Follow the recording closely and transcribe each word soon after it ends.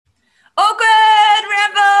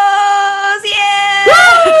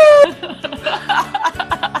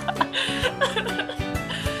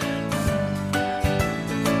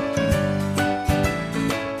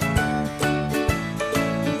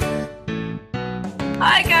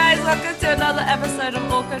Hi guys, welcome to another episode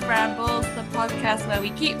of Awkward Rambles, the podcast where we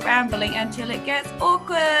keep rambling until it gets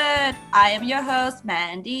awkward. I am your host,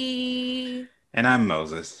 Mandy. And I'm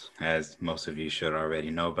Moses, as most of you should already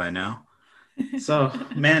know by now. So,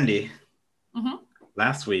 Mandy,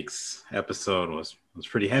 last week's episode was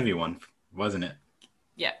pretty heavy one, wasn't it?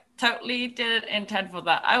 Yeah, totally didn't intend for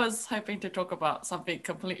that. I was hoping to talk about something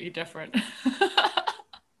completely different.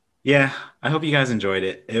 Yeah, I hope you guys enjoyed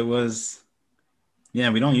it.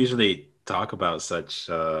 We don't usually talk about such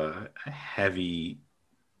heavy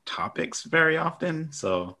topics very often,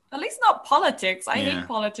 so At least not politics. I Yeah. hate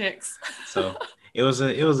politics. so it was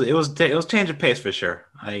change of pace for sure.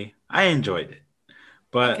 I enjoyed it.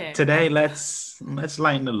 But Okay. today let's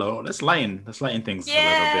lighten the load. Let's lighten things a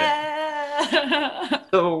little bit. Yeah.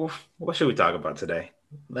 So, what should we talk about today?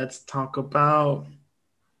 Let's talk about,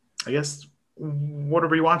 I guess, what are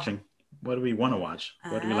we watching? What do we want to watch?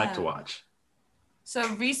 What do we like to watch? So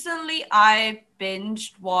recently I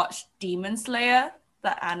binged watched Demon Slayer,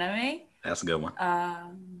 the anime. That's a good one.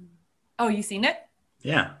 Oh, you seen it?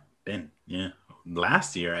 Yeah.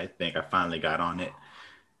 Last year, I think I finally got on it.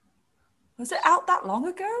 Was it out that long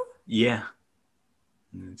ago? Yeah.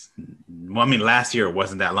 Well, I mean, last year it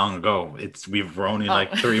wasn't that long ago. We're only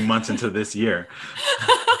like 3 months into this year.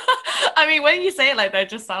 I mean, when you say it like that, it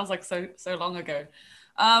just sounds like so long ago.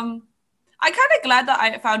 I'm kind of glad that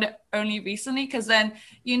I found it only recently, because then,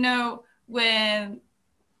 when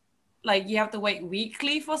like you have to wait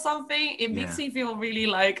weekly for something, it makes me feel really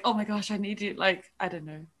like, oh my gosh, I need it. Like, I don't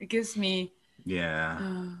know. It gives me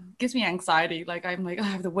anxiety. Like, I'm like, oh, I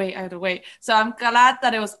have to wait. So I'm glad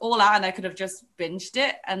that it was all out and I could have just binged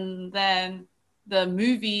it. And then the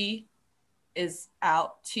movie is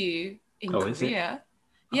out too in Korea. Is it?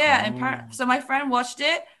 Yeah. So my friend watched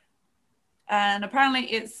it, and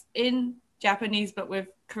apparently it's in Japanese but with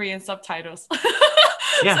Korean subtitles.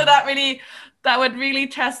 Yeah. So that would really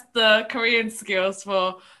test the Korean skills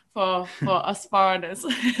for us foreigners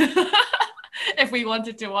if we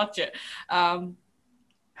wanted to watch it.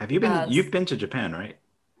 You've been to Japan, right?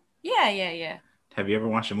 Yeah. Have you ever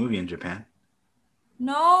watched a movie in Japan?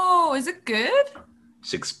 No, is it good?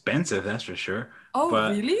 It's expensive, that's for sure.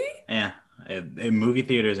 Really? Yeah. Movie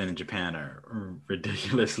theaters in Japan are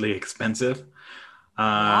ridiculously expensive.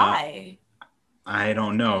 Why? I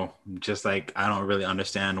don't know. Just like I don't really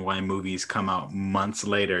understand why movies come out months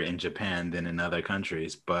later in Japan than in other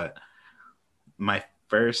countries. But my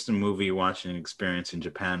first movie watching experience in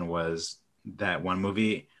Japan was that one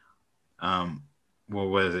movie. What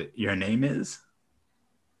was it? Your Name Is?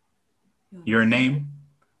 Your Name?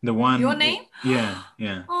 The one. Your Name? Yeah.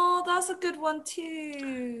 Oh, that's a good one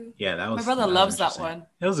too. Yeah, my brother loves that one.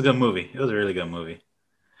 It was a good movie. It was a really good movie.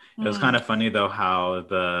 It was kind of funny though how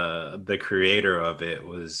the creator of it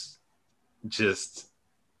was just,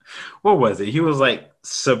 what was it? He was like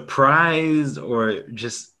surprised or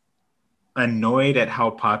just annoyed at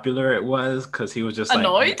how popular it was, because he was just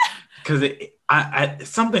annoyed? Because I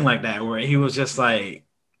something like that, where he was just like,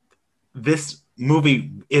 this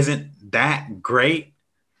movie isn't that great,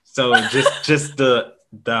 so just the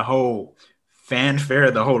whole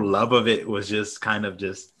fanfare, the whole love of it was just kind of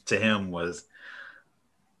just to him was.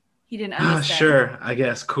 He didn't understand. Sure, I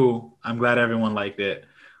guess, cool. I'm glad everyone liked it.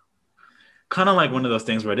 Kind of like one of those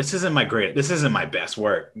things where this isn't my best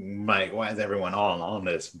work. Like, why is everyone all on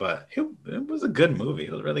this? But it was a good movie.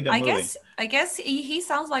 It was a really good movie. I guess he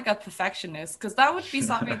sounds like a perfectionist, because that would be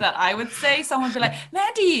something that I would say. Someone would be like,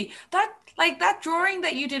 Mandy, that drawing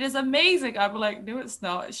that you did is amazing. I'd be like, no, it's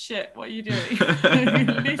not. It's shit. What are you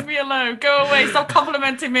doing? Leave me alone. Go away. Stop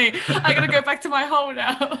complimenting me. I'm going to go back to my hole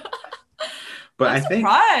now. But I'm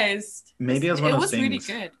surprised. Maybe it was one of those things. It was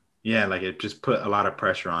really good. Yeah, like it just put a lot of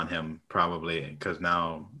pressure on him, probably, because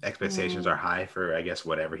now expectations are high for, I guess,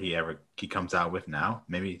 whatever he comes out with now.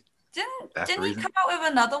 Maybe didn't he come out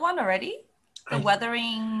with another one already? The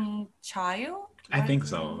Wuthering Child? I think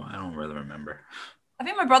so. I don't really remember. I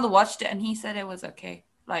think my brother watched it and he said it was okay.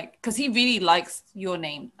 Like, because he really likes Your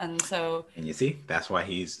Name, and you see, that's why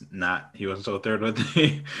he wasn't so thrilled with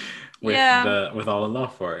the, with all the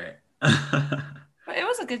love for it. But it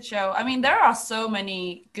was a good show. I mean, there are so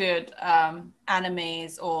many good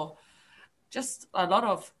animes, or just a lot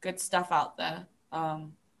of good stuff out there.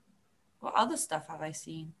 What other stuff have I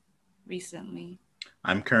seen recently?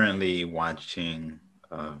 I'm currently watching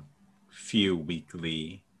a few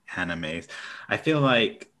weekly animes. I feel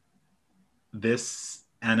like this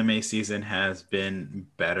anime season has been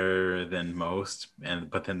better than most,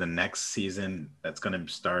 but then the next season that's going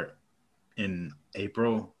to start in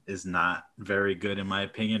April is not very good in my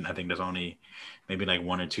opinion. I think there's only maybe like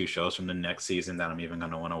one or two shows from the next season that I'm even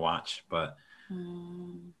going to want to watch, but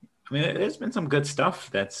Mm. I mean, there's been some good stuff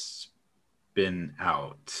that's been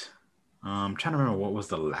out. I'm trying to remember what was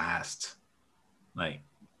the last like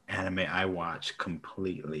anime I watched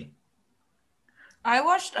completely. I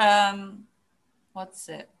watched what's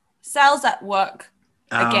it? Cells at Work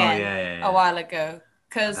Oh again yeah, yeah, a yeah. while ago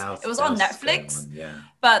because That it was was that on was a good Netflix. one. Yeah.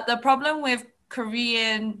 But the problem with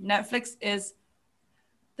Korean Netflix is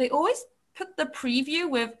they always put the preview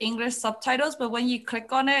with English subtitles, but when you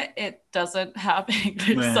click on it, it doesn't have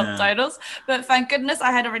English Yeah. subtitles. But thank goodness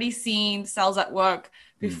I had already seen Cells at Work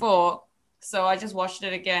Hmm. before. So I just watched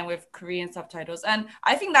it again with Korean subtitles. And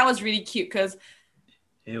I think that was really cute because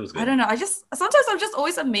It was I good. don't know. I just sometimes I'm just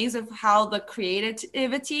always amazed with how the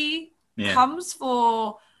creativity Yeah. comes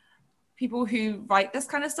for people who write this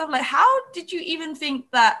kind of stuff. Like, how did you even think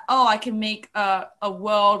that, oh, I can make a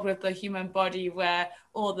world with the human body where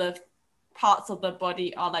all the parts of the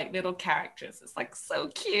body are like little characters? It's like so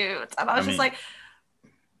cute. And I I was just mean, like,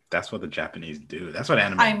 that's what the Japanese do. That's what I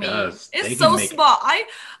anime mean, does. They it's can so make it. smart.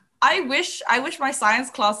 I wish my science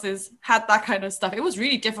classes had that kind of stuff. It was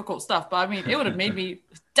really difficult stuff, but I mean, it would have made me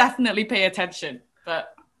definitely pay attention.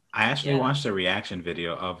 But I actually yeah. watched a reaction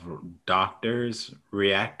video of doctors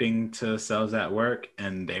reacting to Cells at Work,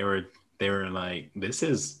 and they were like, "This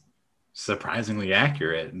is surprisingly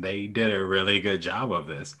accurate." They did a really good job of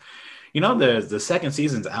this. The second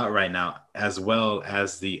season's out right now, as well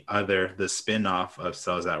as the spin-off of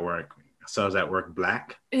Cells at Work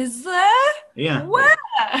Black. Is there? Yeah. Where?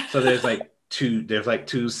 So there's like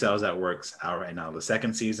two Cells at Works out right now. The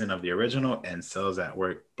second season of the original and Cells at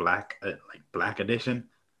Work Black, like Black Edition,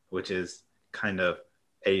 which is kind of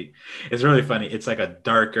a it's really funny. It's like a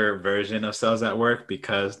darker version of Cells at Work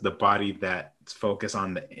because the body that's focused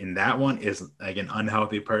on in that one is like an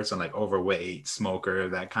unhealthy person, like overweight, smoker,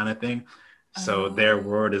 that kind of thing. So their Oh.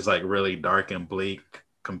 world is like really dark and bleak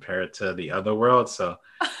compared to the other world. So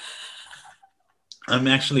I'm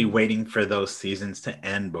actually waiting for those seasons to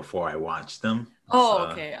end before I watch them. Oh, So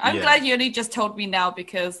okay. I'm yeah, glad you only just told me now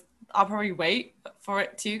because I'll probably wait for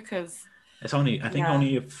it too. Because I think yeah.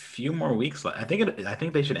 only a few more weeks left. I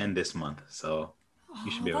think they should end this month. So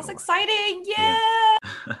you should Oh, be able that's to watch. exciting! Yeah.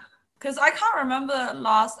 Yeah. Because I can't remember the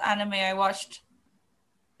last anime I watched,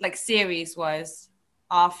 like series wise,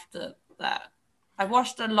 after that. I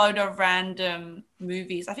watched a load of random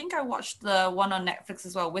movies. I think I watched the one on Netflix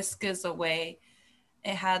as well, Whiskers Away.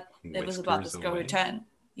 It was about Whiskers this girl who away. turned,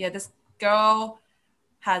 yeah, this girl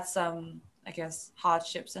had some, I guess,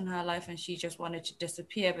 hardships in her life and she just wanted to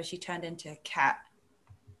disappear, but she turned into a cat.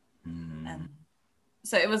 Hmm. And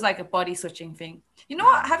so it was like a body switching thing. You know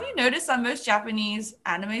what? Have you noticed that most Japanese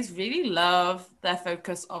animes really love their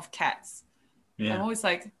focus of cats? I'm Yeah. always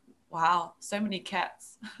like, wow, so many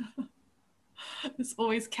cats. It's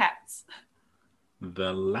always cats.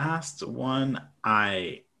 The last one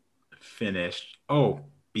I finished. Oh,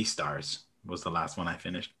 Beastars was the last one I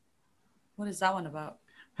finished. What is that one about?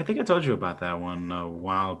 I think I told you about that one a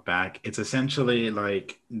while back. It's essentially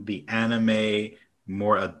like the anime,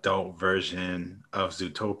 more adult version of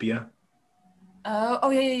Zootopia. Oh,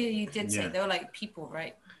 yeah, yeah, yeah. You did say Yeah. they were like people,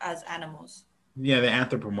 right? As animals. Yeah, the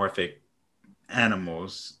anthropomorphic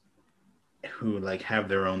animals who like have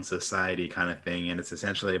their own society kind of thing. And it's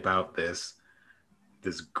essentially about this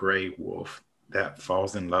gray wolf that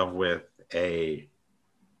falls in love with a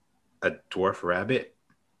a dwarf rabbit.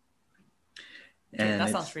 Okay, And that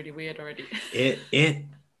sounds really weird already. it it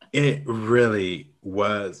it really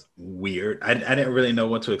was weird. I didn't really know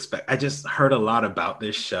what to expect. I just heard a lot about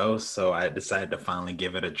this show, so I decided to finally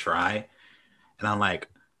give it a try. And I'm like,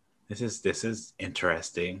 this is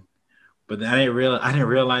interesting. But then I didn't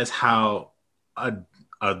realize how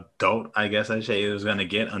adult, I guess I say, it was gonna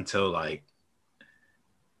get until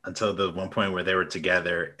the one point where they were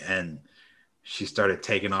together and she started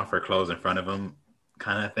taking off her clothes in front of him,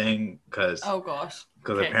 kind of thing. Because Oh gosh.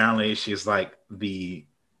 Okay. apparently she's like,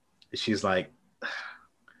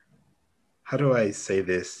 how do I say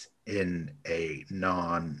this in a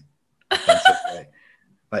non offensive way?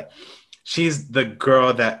 Like, she's the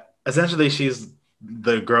girl that essentially she's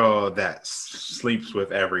the girl that sleeps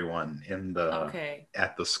with everyone in the Okay.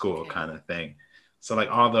 at the school Okay. kind of thing. So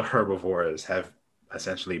like all the herbivores have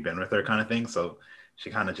essentially been with her kind of thing. So she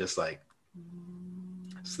kind of just like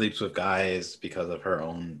Mm. sleeps with guys because of her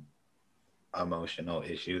own emotional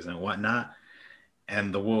issues and whatnot.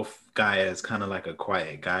 And the wolf guy is kind of like a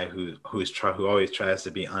quiet guy who always tries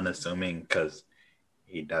to be unassuming because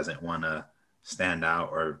he doesn't want to stand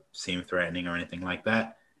out or seem threatening or anything like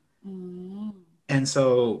that. Mm. And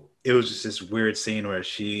so it was just this weird scene where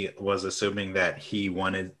she was assuming that he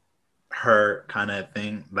wanted her kind of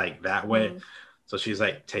thing like that way. Mm. So she's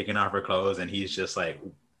like taking off her clothes and he's just like,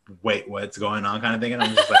 wait, what's going on kind of thing. And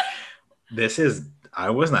I'm just like, I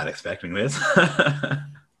was not expecting this.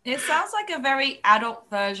 It sounds like a very adult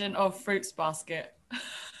version of Fruits Basket.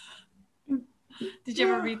 Did you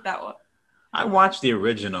ever Yeah. read that one? I watched the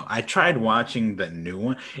original. I tried watching the new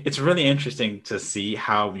one. It's really interesting to see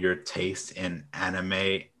how your taste in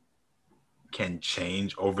anime can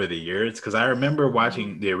change over the years. Because I remember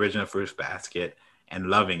watching the original Fruits Basket and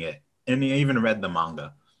loving it, and I even read the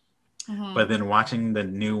manga. Mm-hmm. But then watching the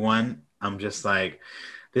new one, I'm just like,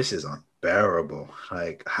 this is unbearable.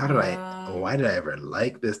 Like, Yeah. why did I ever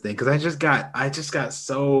like this thing? Because I just got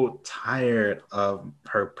so tired of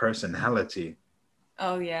her personality.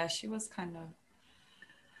 Oh yeah, she was kind of.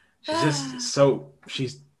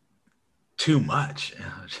 She's too much.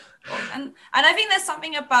 Well, and I think there's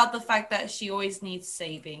something about the fact that she always needs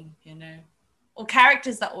saving, you know, or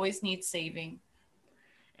characters that always need saving.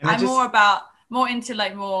 And I I'm just, more into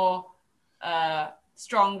like more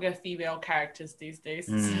stronger female characters these days.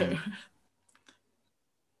 So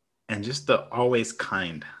and just the always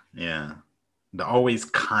kind. Yeah. The always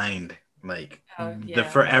kind, like the yeah.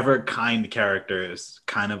 forever kind characters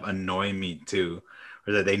kind of annoy me too.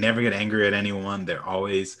 Or that they never get angry at anyone. They're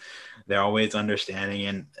always understanding,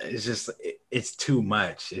 and it's too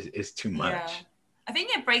much. It's too Yeah. much. I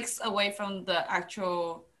think it breaks away from the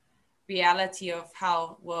actual reality of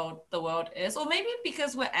how the world is. Or maybe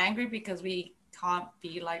because we're angry because we can't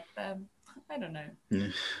be like them. I don't know.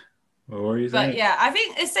 What were you But saying? yeah, I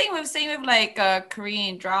think it's same with like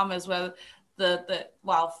Korean dramas where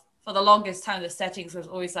for the longest time the settings was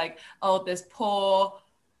always like, oh, this poor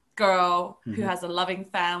girl who Mhm. has a loving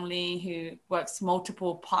family who works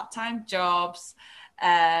multiple part-time jobs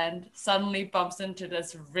and suddenly bumps into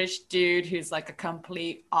this rich dude who's like a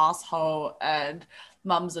complete asshole and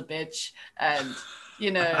mum's a bitch and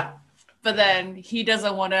you know but then he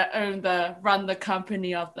doesn't want to run the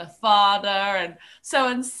company of the father and so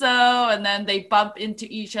and then they bump into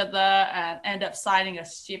each other and end up signing a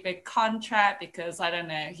stupid contract because I don't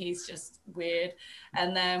know, he's just weird,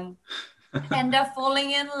 and then end up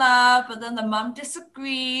falling in love, but then the mom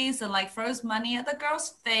disagrees and like throws money at the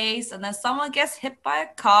girl's face, and then someone gets hit by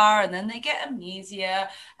a car, and then they get amnesia,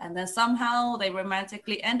 and then somehow they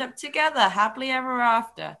romantically end up together, happily ever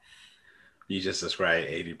after. You just described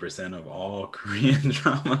 80% of all Korean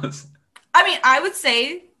dramas. I mean, I would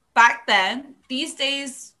say back then, these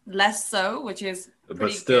days less so, which is But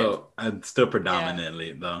pretty good. still Yeah.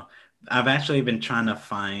 predominantly though. I've actually been trying to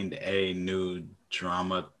find a new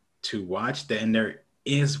drama to watch, and there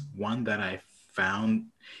is one that I found.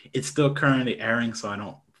 It's still currently airing, so I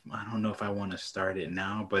don't know if I want to start it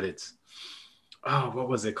now, but it's, oh, what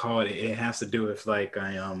was it called? It has to do with like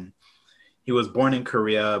he was born in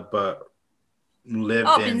Korea but lived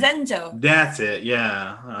Oh, in, Vincenzo. that's it.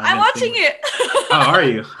 Yeah. I've I'm been watching thinking, it. oh, are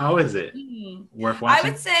you? How is it? Worth I would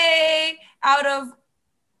watching? say out of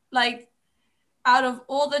like out of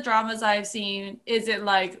all the dramas I've seen, is it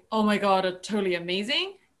like, oh my God, totally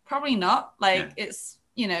amazing? Probably not. Yeah. Like it's,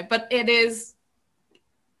 but it is,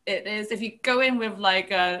 if you go in with like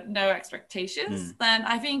no expectations, then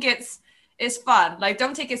I think it's fun. Like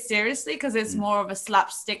don't take it seriously because it's more of a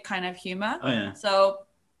slapstick kind of humor. Oh yeah. So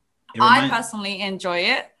It I remind personally enjoy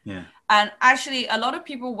it. yeah. And actually a lot of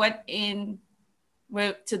people went in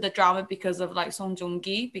to the drama because of like Song Joong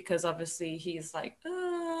Ki, because obviously he's like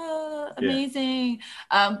Yeah. amazing.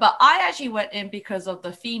 But I actually went in because of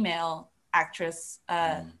the female actress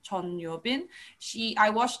Chon Yo Bin. I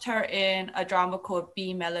watched her in a drama called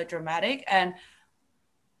Be Melodramatic, and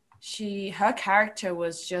her character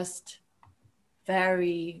was just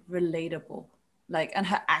very relatable. Like, and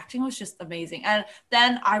her acting was just amazing. And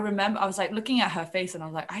then I remember I was like looking at her face and I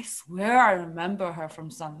was like, I swear I remember her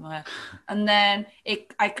from somewhere. And then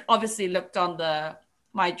I obviously looked on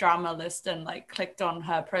my drama list and like clicked on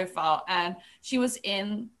her profile, and she was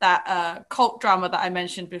in that cult drama that I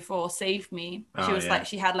mentioned before, Save Me. She Oh was yeah. like,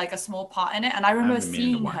 she had like a small part in it, and I I've remember been meaning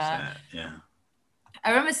to seeing watch her. that. Yeah. I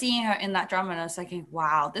remember seeing her in that drama and I was thinking,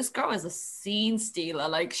 wow, this girl is a scene stealer.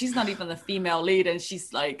 Like she's not even the female lead and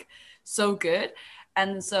she's like so good.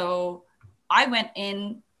 And so I went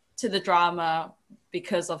in to the drama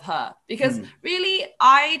because of her. Because really,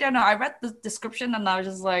 I don't know. I read the description and I was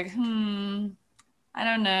just like, I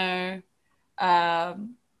don't know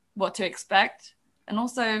what to expect. And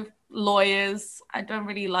also lawyers. I don't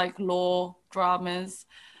really like law dramas.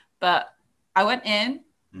 But I went in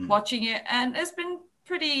watching it and it's been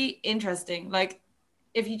pretty interesting. Like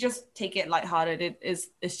if you just take it lighthearted,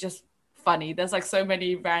 it's just funny. There's like so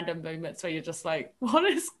many random moments where you're just like, what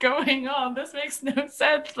is going on? This makes no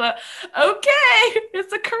sense. But okay,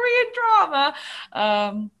 it's a Korean drama.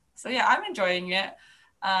 So yeah, I'm enjoying it.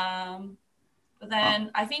 But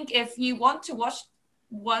then I think if you want to watch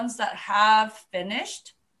ones that have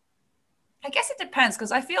finished, I guess it depends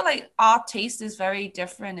because I feel like our taste is very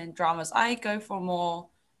different in dramas. I go for more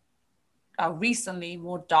recently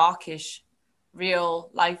more darkish, real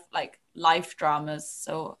life like life dramas.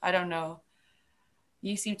 So I don't know.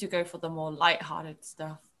 You seem to go for the more light-hearted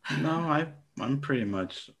stuff. No, I'm pretty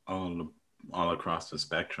much all across the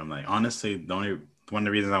spectrum. Like honestly, the only one of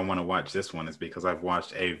the reasons I want to watch this one is because I've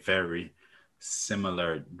watched a very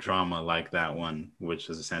similar drama like that one, which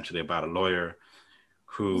is essentially about a lawyer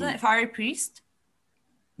Wasn't who it Fiery Priest?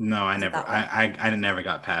 no, Was it that one? I never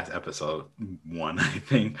got past episode one, I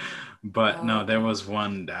think. But Oh, no, there okay. was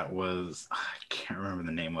one that was I can't remember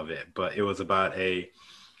the name of it, but it was about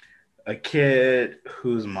a kid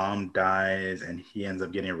whose mom dies and he ends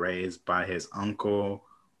up getting raised by his uncle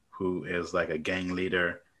who is like a gang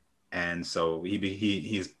leader, and so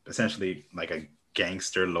he's essentially like a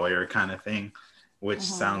gangster lawyer kind of thing, which Uh-huh.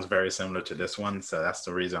 sounds very similar to this one. So that's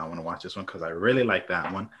the reason I want to watch this one, because I really like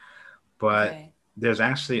that one. But Okay. there's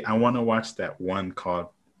actually I want to watch that one called,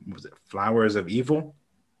 was it Flowers of Evil?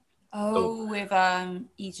 So Oh, with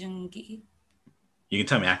Lee Jung-gi. you can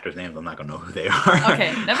tell me actors' names. I'm not gonna know who they are.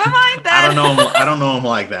 Okay, never mind then. I don't know them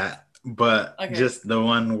like that. But Okay. just the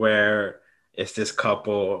one where it's this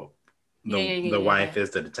couple, Yeah, yeah, the yeah, yeah, wife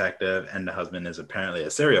is the detective and the husband is apparently a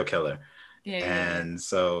serial killer. yeah, yeah, yeah, yeah. And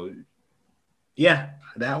so yeah,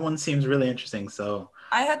 that one seems really interesting. So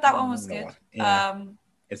I heard that one was good. yeah,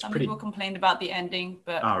 it's Some people pretty. complained about the ending,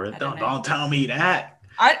 but Oh, really? I don't know. Don't tell me that.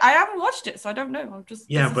 I haven't watched it, so I don't know. I'm just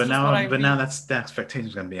Yeah, this is just what I but now read. that's the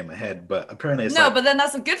expectation's gonna be in my head. But apparently, it's No, like but then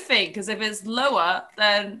that's a good thing because if it's lower,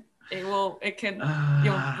 then you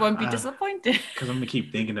won't be uh, disappointed. because I'm gonna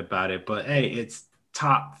keep thinking about it. But hey, it's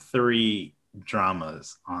top three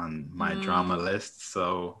dramas on my drama Mm. list,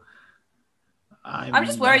 so I'm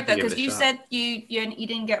just I'm gonna have worried to though give it because a you shot. said you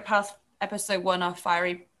didn't get past episode 1 of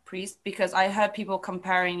Fiery Priest because I heard people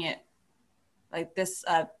comparing it like this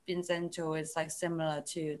Vincenzo is like similar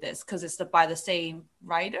to this because it's by the same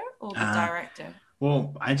writer or the Uh, director.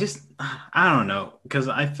 well, I don't know, because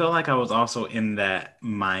I feel like I was also in that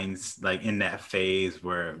like in that phase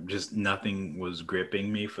where just nothing was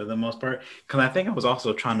gripping me for the most part. Because I think I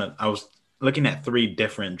was looking at three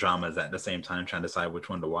different dramas at the same time, trying to decide which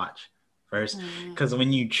one to watch first. Mm. Because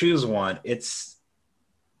when you choose one, it's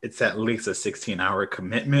at least a 16-hour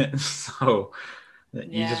commitment. So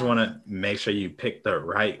you just Yeah. want to make sure you pick the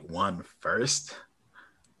right one first.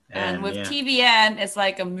 And And with yeah, TVN, it's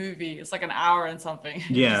like a movie. It's like an hour and something.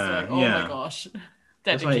 You're just like, oh my yeah. gosh,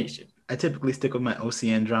 That's why dedication. I typically stick with my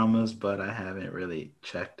OCN dramas, but I haven't really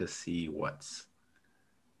checked to see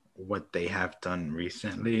what they have done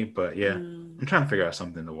recently. But yeah, Mm. I'm trying to figure out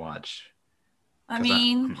something to watch I because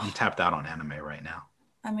mean, I'm tapped out on anime right now.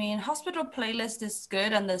 Hospital Playlist is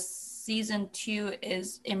good, and the season 2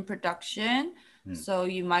 is in production. Hmm. So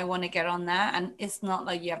you might want to get on that. And it's not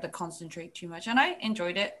like you have to concentrate too much. And I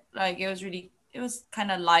enjoyed it. Like it was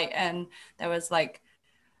kind of light and there was like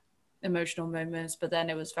emotional moments, but then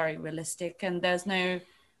it was very realistic. And there's no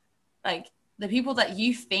like the people that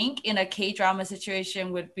you think in a K drama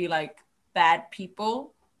situation would be like bad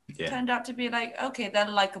people Yeah. turned out to be like, okay, they're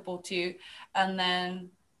likable too. And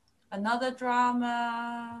then another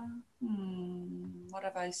drama. What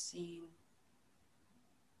have I seen?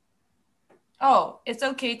 Oh, It's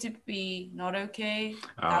Okay to Be Not Okay.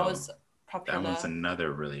 That Oh, was that one's popular.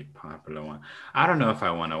 another really popular one. I don't know if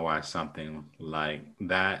I want to watch something like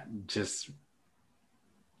that. Just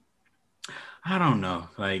I don't know.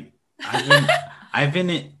 Like I've been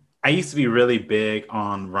in, I used to be really big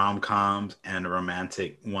on rom-coms and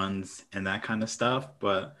romantic ones and that kind of stuff,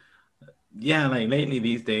 but yeah, like lately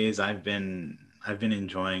these days I've been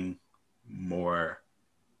enjoying more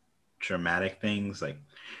dramatic things. Like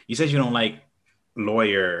you said you don't like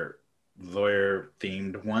lawyer lawyer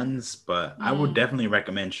themed ones, but I would Mm. definitely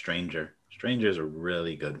recommend Stranger. Stranger is a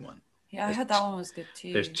really good one. Yeah, I There's heard that one was good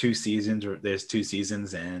there's too. there's two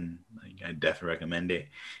seasons, and like, I definitely recommend it.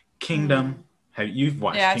 Kingdom, Mm. have you've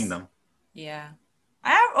watched Yeah, Kingdom? yeah.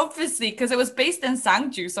 I have obviously because it was based in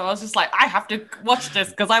Sangju, so I was just like, I have to watch this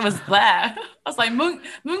because I was there. I was like,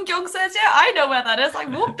 Mungyong says, yeah, I know where that is. I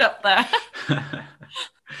walked up there.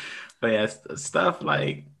 But yeah, stuff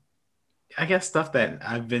like I guess stuff that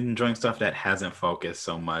I've been enjoying, stuff that hasn't focused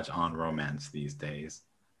so much on romance these days.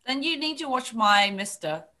 Then you need to watch My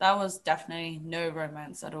Mister. That was definitely no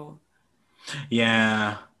romance at all.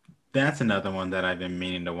 Yeah, That's another one that I've been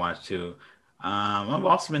meaning to watch too. I've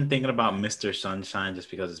also been thinking about Mr. Sunshine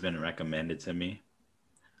just because it's been recommended to me.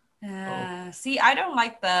 Oh, See, I don't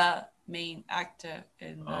like the main actor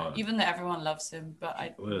in that, uh, even though everyone loves him. But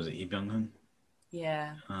I, what was it, Lee Byung-hun?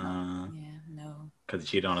 yeah, not, Uh, yeah, no, because he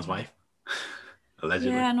cheated on his yeah, wife,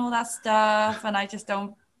 allegedly. yeah, and all that stuff. And I just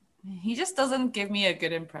don't. He just doesn't give me a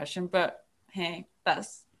good impression. But hey,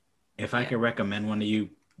 that's If I yeah. could recommend one to you,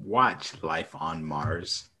 watch Life on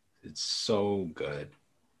Mars. It's so good.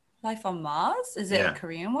 Life on Mars? Is it a Yeah,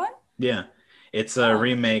 Korean one? yeah. It's a Oh,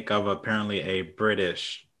 remake of apparently a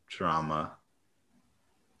British drama.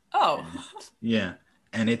 oh, And yeah,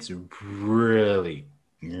 and it's really,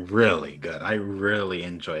 really good. I really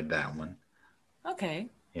enjoyed that one. okay,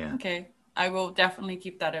 Yeah. okay. I will definitely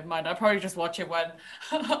keep that in mind. I'll probably just watch it when,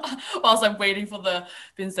 whilst I'm waiting for the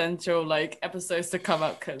Vincenzo like episodes to come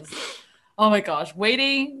out. Because, oh my gosh,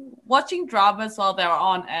 watching dramas while they're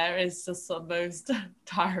on air is just the most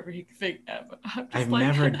tiring thing ever. I'm I've just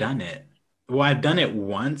like, never done it. Well, I've done it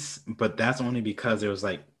once, but that's only because it was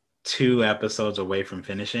like 2 episodes away from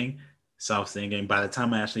finishing. So I was thinking by the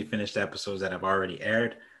time I actually finish the episodes that have already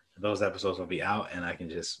aired, those episodes will be out and I can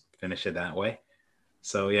just finish it that way.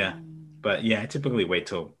 So yeah. But yeah, I typically wait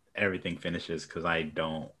till everything finishes because I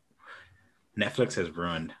don't. Netflix has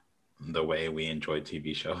ruined the way we enjoy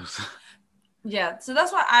TV shows. yeah. So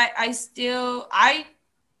that's why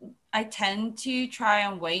I tend to try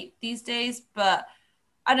and wait these days, but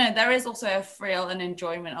I don't know. There is also a thrill and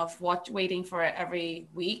enjoyment of waiting for it every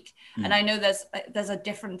week, and Mm, I know there's a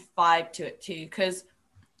different vibe to it too. Because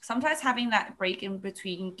sometimes having that break in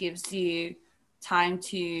between gives you time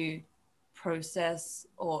to process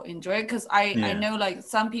or enjoy it. Because I yeah. know like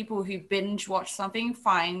some people who binge watch something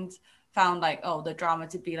found like, oh, the drama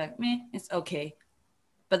to be like meh, it's okay,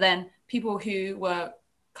 but then people who were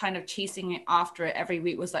kind of chasing it after it every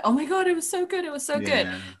week was like, oh my God, it was so good. It was so good.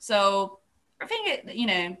 Yeah. So I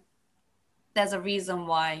think there's a reason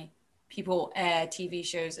why people air TV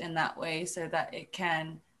shows in that way so that it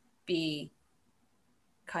can be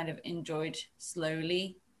kind of enjoyed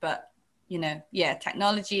slowly. But, yeah,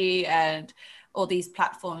 technology and all these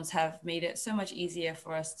platforms have made it so much easier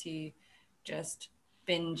for us to just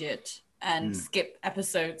binge it and Mm. skip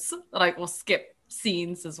episodes, like, or skip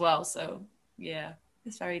scenes as well. So, yeah,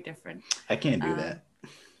 it's very different. I can't do Um, that.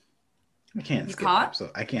 I can't you skip can't?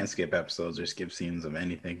 episodes. I can't skip episodes or skip scenes of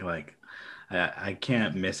anything. Like, I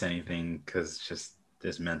can't miss anything because just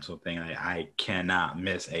this mental thing. I cannot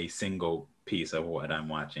miss a single piece of what I'm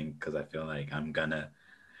watching because I feel like I'm gonna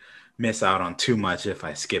miss out on too much if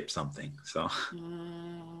I skip something. So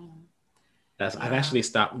Mm, I've yeah. actually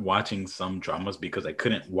stopped watching some dramas because I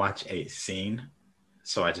couldn't watch a scene,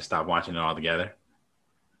 so I just stopped watching it altogether.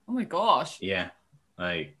 Oh my gosh. Yeah,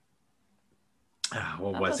 like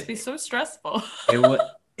what That was must be it? so stressful.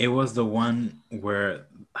 It was the one where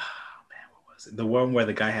oh man, what was it? The one where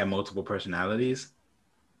the guy had multiple personalities.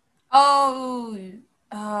 Oh,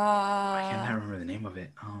 I cannot remember the name of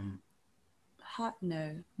it.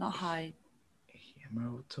 no, not hide. He had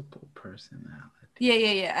multiple Yeah, personalities.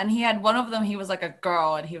 yeah, yeah. And he had one of them, he was like a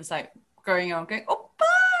girl and he was like going on, going,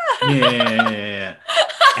 Yeah, Oppa! yeah, yeah, yeah, yeah.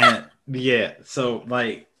 And yeah, so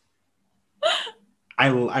like I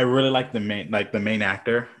really like the main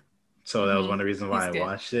actor, so that was one of the reasons why He's I good.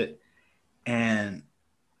 watched it. And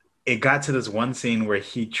it got to this one scene where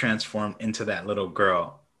he transformed into that little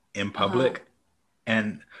girl in Uh-huh. public,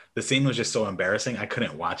 and the scene was just so embarrassing. I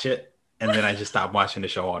couldn't watch it, and then I just stopped watching the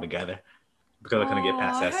show altogether because I couldn't get Oh,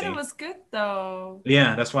 past I that heard it scene. was good though.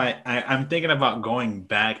 Yeah, that's why I'm thinking about going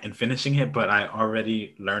back and finishing it, but I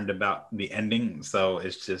already learned about the ending, so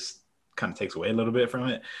it's just kind of takes away a little bit from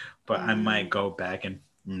it. But I might Mm. go back and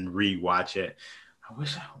rewatch it.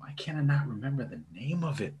 Why can't I not remember the name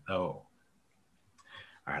of it though?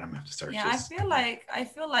 All right, I'm gonna have to search Yeah, this. I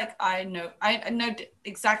feel like I know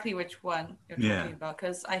exactly which one you're Yeah. talking about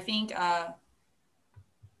because I think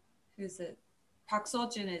who's it? Park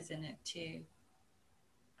Seo Joon is in it too,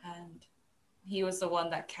 and he was the one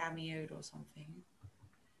that cameoed or something.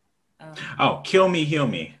 Um, Oh, Kill Me, Heal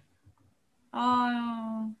Me.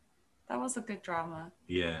 oh, that was a good drama.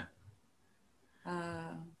 Yeah.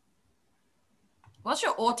 Uh, what's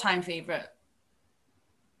your all-time favorite?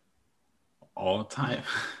 All time.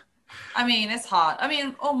 I mean, it's hard. I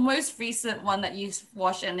mean, most recent one that you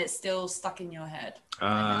watched and it's still stuck in your head,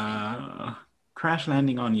 kind of thing. uh, Crash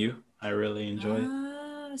Landing on You. I really enjoyed.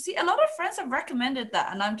 See, a lot of friends have recommended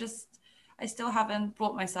that, and I still haven't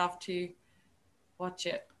brought myself to watch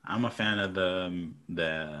it. I'm a fan of the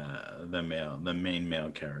main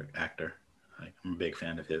male character actor. I'm a big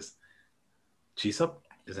fan of his. Jisoo,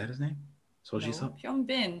 is that his name? So No, Jisoo. Hyun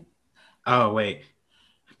Bin. Oh wait,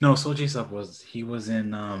 no, Soji Sub was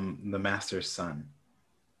in The Master's Son.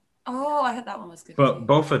 Oh, I heard that one was good But too.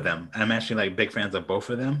 both of them, I'm actually like big fans of both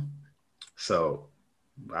of them. So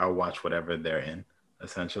I'll watch whatever they're in,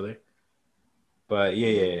 essentially. But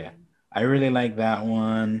yeah. Mm. I really like that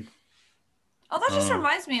one. Oh, that just Uh,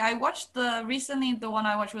 reminds me. I watched the recently. The one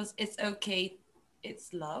I watched was "It's Okay,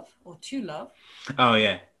 It's Love" or "To Love." oh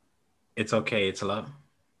yeah, it's okay. It's love.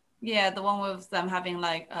 Yeah, the one with them having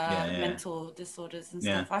like Yeah. mental disorders and Yeah.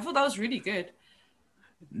 stuff. I thought that was really good.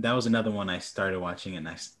 That was another one I started watching and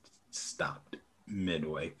I stopped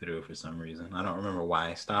midway through for some reason. I don't remember why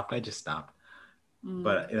I stopped. I just stopped.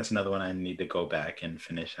 But Mm. that's another one I need to go back and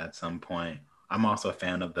finish at some point. I'm also a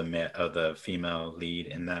fan of the female lead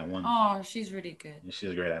in that one. Oh, she's really good. She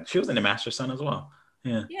was great at it. She was in The Master Son as well.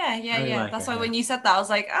 Yeah, Yeah, I yeah, really yeah. like That's her. why Yeah, when you said that, I was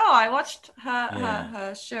like, oh, I watched yeah.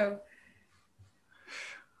 her show.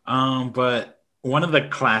 But one of the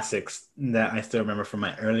classics that I still remember from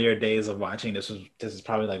my earlier days of watching this is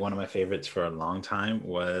probably like one of my favorites for a long time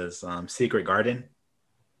was Secret Garden.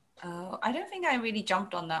 Oh, I don't think I really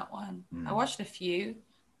jumped on that one. I Mm. watched a few,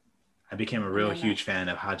 I became a and real then huge fan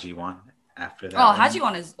of Haji Won after that oh, one.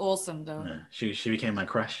 Hajiwon is awesome though. Yeah, she became my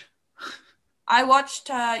crush. I watched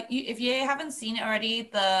if you haven't seen it already,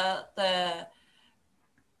 the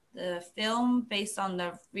film based on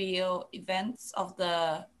the real events of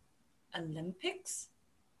the Olympics.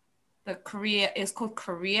 The Korea is called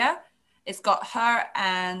Korea. It's got her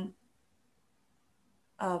and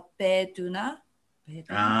Bae Duna. Bae Duna?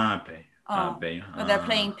 Ah, Bay. Oh, Bay. where they're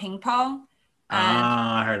playing ping pong, and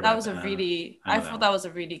I heard that about was that. a really I I know that thought one. that was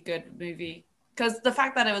a really good movie because the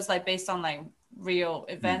fact that it was like based on like real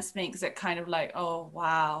Mm. events makes it kind of like oh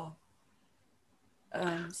wow.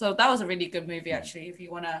 So that was a really good movie Mm. actually if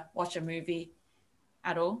you want to watch a movie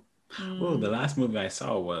at all. Oh, the Mm. last movie I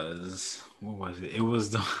saw was what was it? It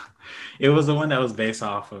was the it was the one that was based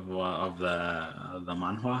off of the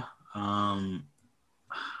manhwa.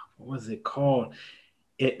 What was it called?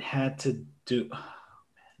 It had to do.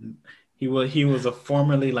 He was a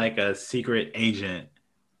formerly like a secret agent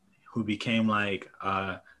who became like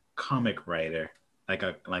a comic writer, like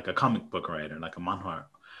a comic book writer, like a manhwa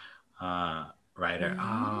writer. Mm.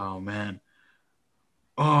 Oh man.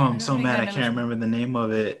 Oh, I I'm don't so think mad I I know which can't one. remember the name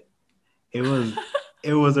of it. It was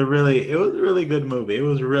it was a really good movie. It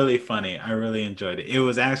was really funny. I really enjoyed it. It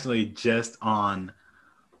was actually just on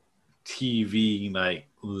TV like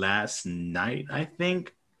last night, I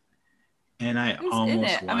think, and I Who's in almost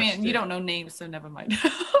it? I mean, watched you it. don't know names, so never mind.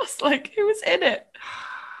 I was like, who was in it?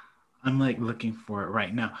 I'm like looking for it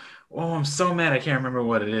right now. Oh, I'm so mad I can't remember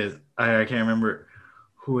what it is. I can't remember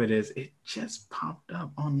who it is. It just popped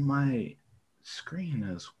up on my screen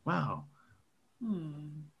as well.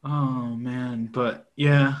 Hmm. Oh man, but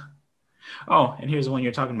yeah. Oh, and here's the one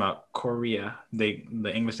you're talking about, Korea. The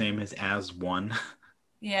English name is As One.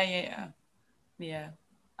 Yeah, yeah, yeah. Yeah.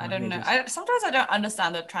 I Why don't they know. just I sometimes I don't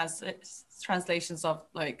understand the translations of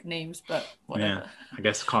like names, but yeah. whatever. I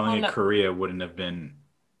guess calling I'll it let, Korea wouldn't have been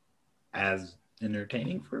as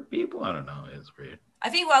entertaining for people. I don't know. It's weird. I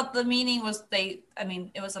think well the meaning was I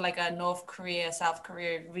mean it was like a North Korea, South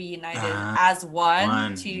Korea reunited Uh, as one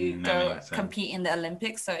one. to That go makes sense. compete in the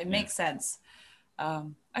Olympics, so it Yeah. makes sense.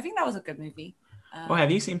 I think that was a good movie. Oh,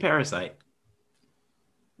 have you Um, seen Parasite?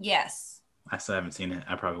 yes. I still haven't seen it.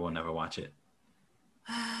 I probably will never watch it.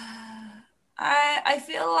 I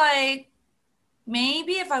feel like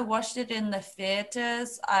maybe if I watched it in the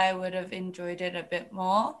theaters, I would have enjoyed it a bit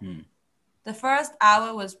more. Hmm. The first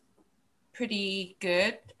hour was pretty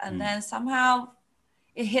good, and Hmm. then somehow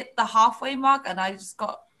it hit the halfway mark, and I just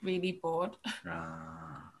got really bored.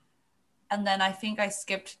 Uh, And then I think I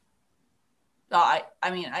skipped.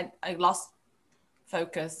 I mean, I lost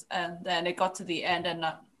focus, and then it got to the end, and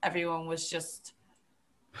everyone was just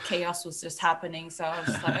chaos was just happening. So I was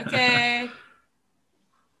just like, okay,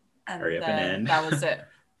 Hurry and up and then end. that was it.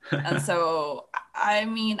 And so, I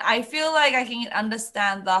mean, I feel like I can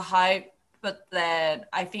understand the hype, but then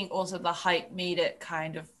I think also the hype made it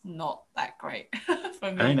kind of not that great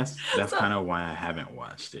for I think me. that's So, kind of why I haven't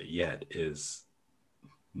watched it yet. Is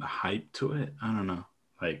the hype to it? I don't know.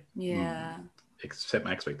 Like, yeah. set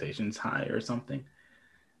my expectations high or something.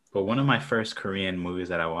 But one of my first Korean movies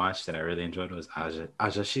that I watched that I really enjoyed was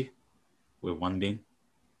Ajashi with Won Bin.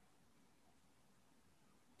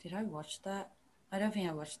 Did I watch that? I don't think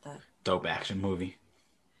I watched that. Dope action movie.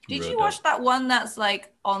 Did Real you dope. watch that one that's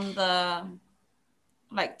like on the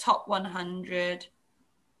like top 100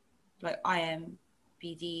 like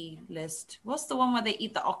IMDb list? What's the one where they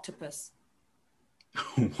eat the octopus?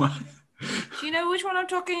 What? Do you know which one I'm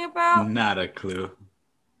talking about? Not a clue.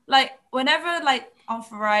 Like whenever like on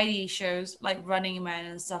variety shows like Running Man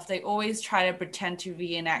and stuff, they always try to pretend to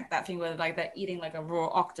reenact that thing where like they're eating like a raw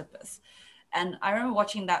octopus. And I remember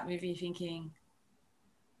watching that movie thinking,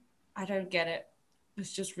 I don't get it.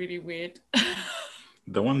 It's just really weird.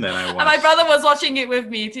 The one that I watched. And my brother was watching it with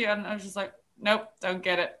me too, and I was just like, nope, don't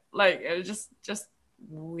get it. Like it was just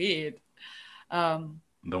weird.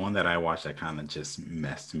 The one that I watched that kind of just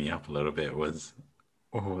messed me up a little bit was,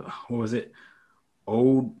 what was it?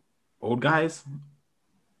 Old guys?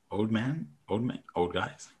 Old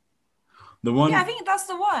guys? The one? Yeah, I think that's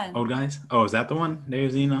the one. Old guys? Oh, is that the one?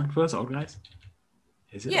 There's the octopus? Old guys?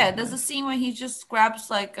 Is it? Yeah, there's a scene where he just grabs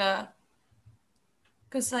like a...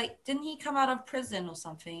 Because like, didn't he come out of prison or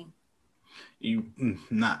something?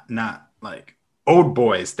 Not like Old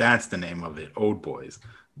Boys. That's the name of it. Old Boys.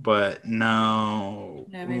 But no,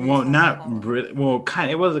 well, not really. Well,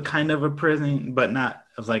 it was a kind of a prison, but not.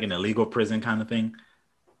 It was like an illegal prison kind of thing.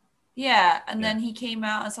 Yeah, and then he came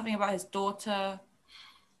out and something about his daughter.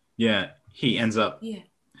 Yeah, he ends up. Yeah.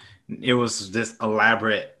 It was this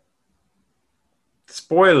elaborate.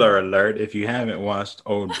 Spoiler alert! If you haven't watched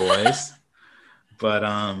Old Boys, but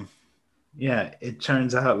yeah, it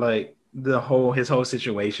turns out like his whole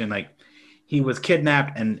situation, like he was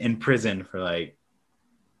kidnapped and in prison for like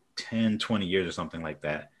 10, 20 years or something like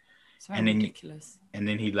that. It's very ridiculous. And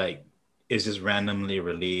then he like is just randomly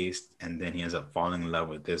released, and then he ends up falling in love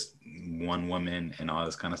with this one woman and all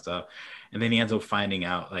this kind of stuff. And then he ends up finding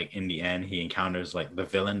out, like in the end, he encounters like the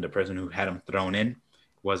villain, the person who had him thrown in,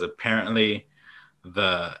 was apparently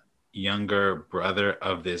the younger brother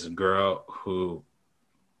of this girl who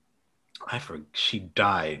she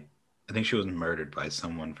died. I think she was murdered by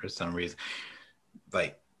someone for some reason,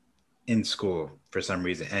 like in school for some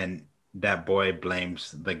reason. And that boy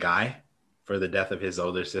blames the guy for the death of his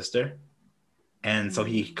older sister. And so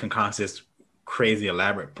he concocts this crazy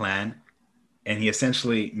elaborate plan. And he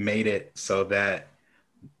essentially made it so that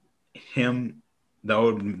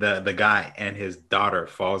the guy and his daughter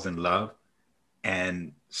falls in love.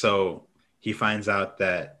 And so he finds out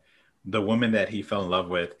that the woman that he fell in love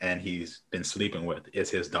with and he's been sleeping with is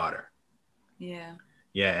his daughter. Yeah.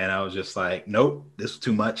 Yeah. And I was just like, nope, this was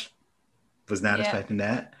too much. Was not expecting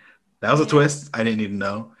that. That was a twist. I didn't even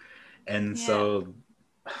know. And so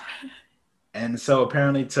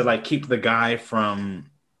apparently to like keep the guy from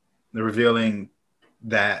revealing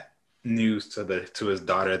that news to his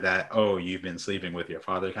daughter that, oh, you've been sleeping with your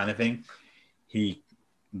father kind of thing,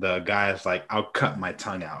 the guy's like, I'll cut my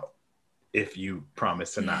tongue out if you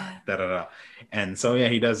promise to not and so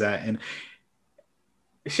he does that, and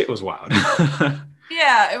shit was wild.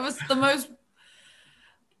 Yeah, it was the most.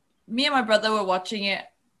 Me and my brother were watching it,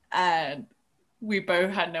 and we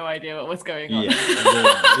both had no idea what was going on. Yeah,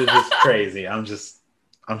 it was crazy. I'm just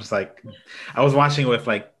like, I was watching it with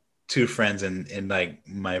like two friends in like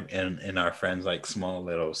in our friends like small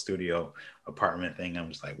little studio apartment thing. I'm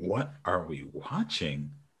just like, what are we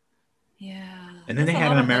watching? Yeah. And then they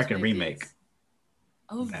had an American remake.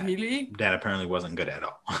 Oh, really? That apparently wasn't good at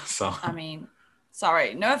all. So I mean,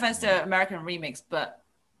 sorry, no offense to American remakes, but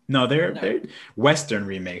no, they're Western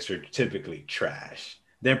remakes are typically trash.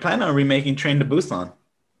 They're planning on remaking Train to Busan.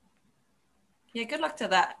 Yeah, good luck to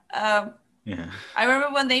that. Yeah. I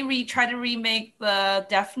remember when they tried to remake the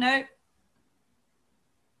Death Note.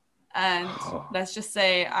 And let's just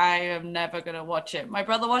say I am never going to watch it. My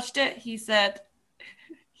brother watched it. He said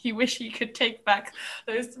he wished he could take back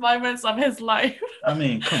those moments of his life. I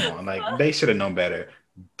mean, come on. Like, they should have known better.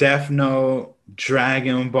 Death Note,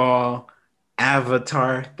 Dragon Ball,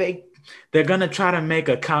 Avatar. They're going to try to make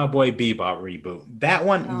a Cowboy Bebop reboot. That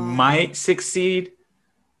one might succeed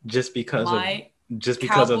just because of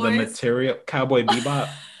the material. Cowboy Bebop.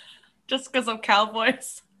 Just because of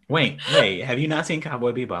cowboys. Wait, have you not seen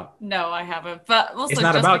Cowboy Bebop? No, I haven't. But also it's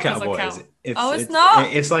not about cowboys. It's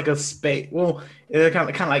not. It's like a space. Well, it's kind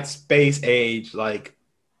of like space age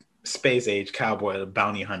cowboy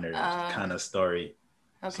bounty hunter kind of story.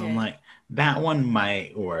 Okay. So I'm like, that one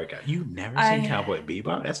might work. You've never seen Cowboy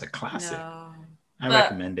Bebop? That's a classic. No. I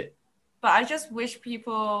recommend it. But I just wish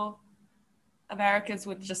Americans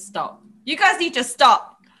would just stop. You guys need to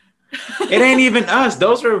stop. It ain't even us.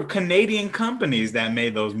 Those are Canadian companies that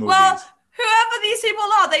made those movies. Well, whoever these people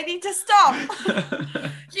are, they need to stop.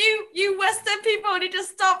 You Western people need to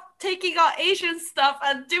stop taking our Asian stuff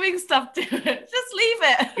and doing stuff to it. Just leave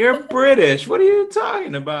it. You're British. What are you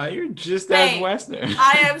talking about? You're just as Western.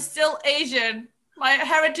 I am still Asian. My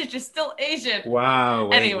heritage is still Asian. Wow.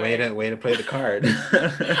 Way to play the card.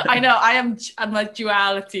 I know. I'm a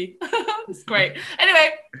duality. It's great.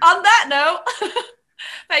 Anyway, on that note,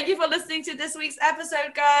 Thank you for listening to this week's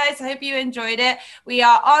episode, guys. I hope you enjoyed it. We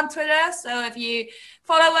are on Twitter, so if you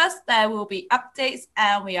follow us, there will be updates,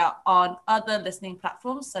 and we are on other listening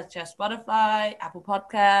platforms such as Spotify, Apple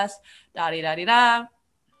Podcasts, da-di-da-di-da.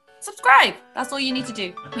 Subscribe. That's all you need to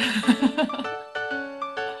do.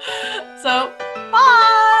 So,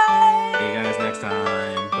 bye.